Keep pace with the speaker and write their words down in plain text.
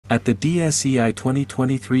At the DSEI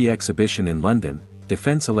 2023 exhibition in London,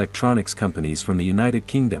 defense electronics companies from the United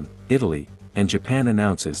Kingdom, Italy, and Japan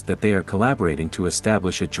announces that they are collaborating to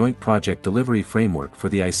establish a joint project delivery framework for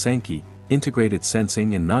the ISANKE, Integrated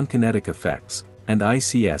Sensing and Non-Kinetic Effects, and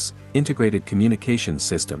ICS, Integrated Communications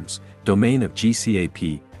Systems, domain of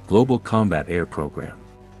GCAP, Global Combat Air Program.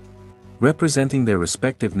 Representing their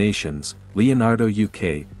respective nations, Leonardo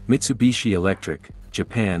UK, Mitsubishi Electric,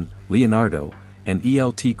 Japan, Leonardo, and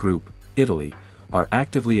ELT Group, Italy, are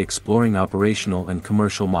actively exploring operational and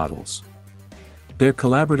commercial models. Their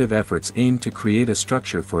collaborative efforts aim to create a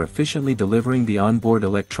structure for efficiently delivering the onboard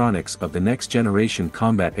electronics of the next-generation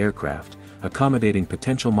combat aircraft, accommodating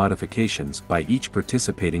potential modifications by each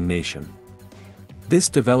participating nation. This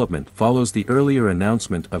development follows the earlier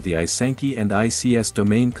announcement of the ISANKE and ICS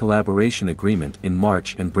domain collaboration agreement in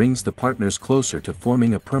March and brings the partners closer to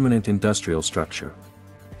forming a permanent industrial structure.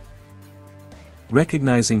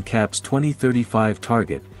 Recognizing CAP's 2035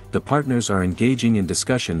 target, the partners are engaging in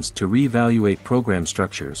discussions to re-evaluate program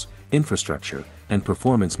structures, infrastructure, and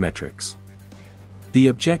performance metrics. The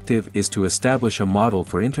objective is to establish a model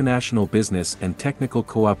for international business and technical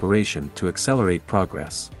cooperation to accelerate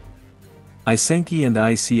progress. ISANKE and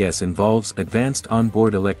ICS involves advanced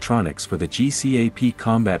onboard electronics for the GCAP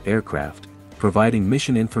combat aircraft, providing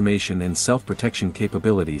mission information and self-protection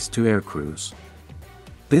capabilities to aircrews.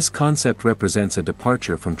 This concept represents a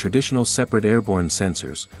departure from traditional separate airborne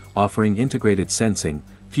sensors, offering integrated sensing,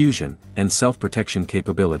 fusion, and self-protection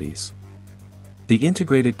capabilities. The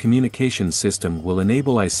integrated communications system will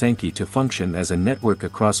enable ISANKE to function as a network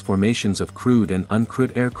across formations of crewed and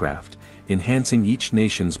uncrewed aircraft, enhancing each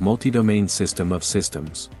nation's multi-domain system of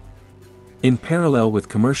systems. In parallel with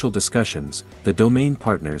commercial discussions, the domain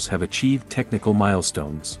partners have achieved technical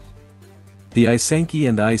milestones. The ISANKE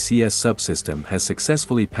and ICS subsystem has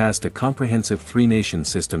successfully passed a comprehensive three-nation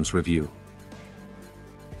systems review.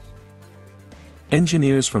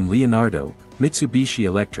 Engineers from Leonardo, Mitsubishi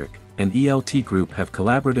Electric, and ELT Group have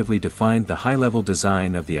collaboratively defined the high-level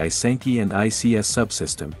design of the ISANKE and ICS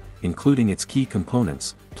subsystem, including its key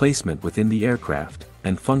components, placement within the aircraft,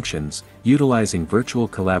 and functions, utilizing virtual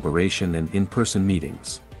collaboration and in-person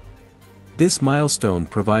meetings. This milestone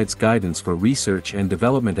provides guidance for research and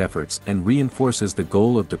development efforts and reinforces the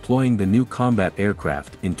goal of deploying the new combat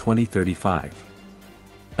aircraft in 2035.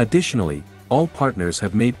 Additionally, all partners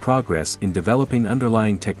have made progress in developing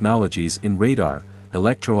underlying technologies in radar,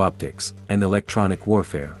 electro-optics, and electronic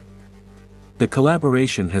warfare. The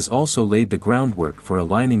collaboration has also laid the groundwork for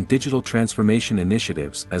aligning digital transformation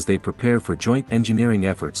initiatives as they prepare for joint engineering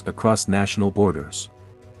efforts across national borders.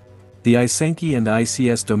 The ISANKE and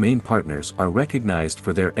ICS domain partners are recognized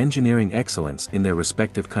for their engineering excellence in their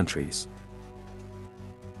respective countries.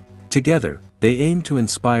 Together, they aim to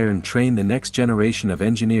inspire and train the next generation of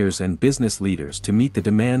engineers and business leaders to meet the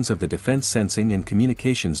demands of the defense sensing and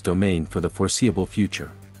communications domain for the foreseeable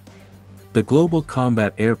future. The Global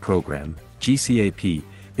Combat Air Program, GCAP,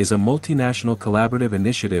 is a multinational collaborative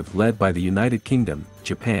initiative led by the United Kingdom,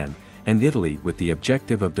 Japan, and Italy with the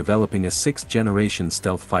objective of developing a sixth-generation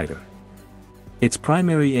stealth fighter. Its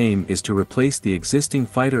primary aim is to replace the existing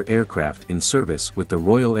fighter aircraft in service with the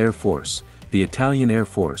Royal Air Force, the Italian Air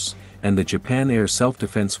Force, and the Japan Air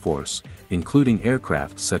Self-Defense Force, including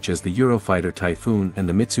aircraft such as the Eurofighter Typhoon and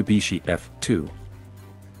the Mitsubishi F-2.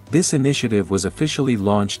 This initiative was officially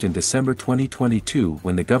launched in December 2022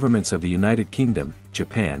 when the governments of the United Kingdom,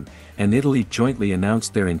 Japan, and Italy jointly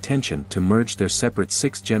announced their intention to merge their separate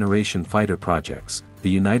sixth-generation fighter projects, the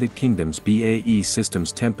United Kingdom's BAE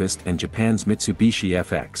Systems Tempest and Japan's Mitsubishi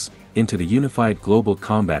FX, into the Unified Global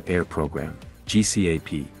Combat Air Program,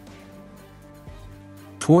 GCAP.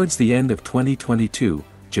 Towards the end of 2022,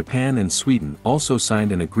 Japan and Sweden also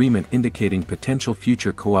signed an agreement indicating potential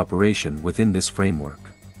future cooperation within this framework.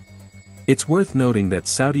 It's worth noting that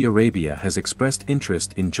Saudi Arabia has expressed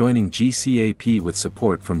interest in joining GCAP with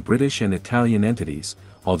support from British and Italian entities,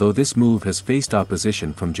 although this move has faced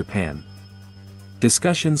opposition from Japan.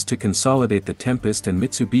 Discussions to consolidate the Tempest and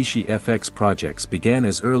Mitsubishi FX projects began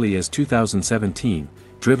as early as 2017,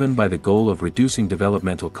 driven by the goal of reducing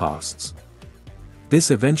developmental costs.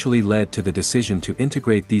 This eventually led to the decision to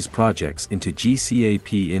integrate these projects into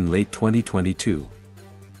GCAP in late 2022.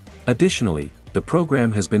 Additionally, the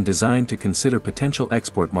program has been designed to consider potential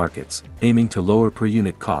export markets, aiming to lower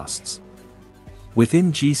per-unit costs.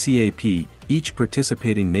 Within GCAP, each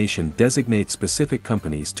participating nation designates specific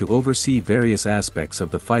companies to oversee various aspects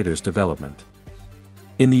of the fighter's development.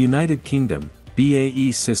 In the United Kingdom,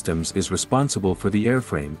 BAE Systems is responsible for the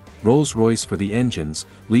airframe, Rolls-Royce for the engines,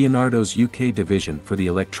 Leonardo's UK division for the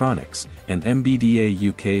electronics, and MBDA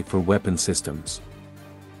UK for weapon systems.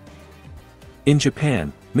 In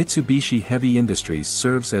Japan, Mitsubishi Heavy Industries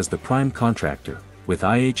serves as the prime contractor, with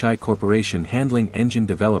IHI Corporation handling engine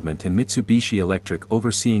development and Mitsubishi Electric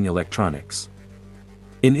overseeing electronics.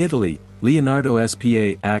 In Italy, Leonardo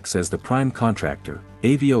SPA acts as the prime contractor,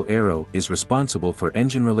 Avio Aero is responsible for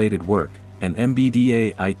engine-related work, and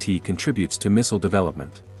MBDA IT contributes to missile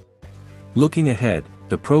development. Looking ahead,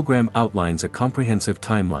 the program outlines a comprehensive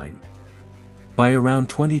timeline. By around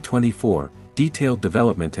 2024, detailed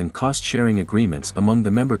development and cost-sharing agreements among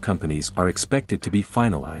the member companies are expected to be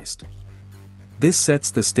finalized. This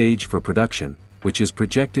sets the stage for production, which is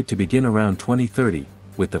projected to begin around 2030,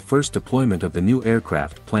 with the first deployment of the new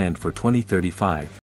aircraft planned for 2035.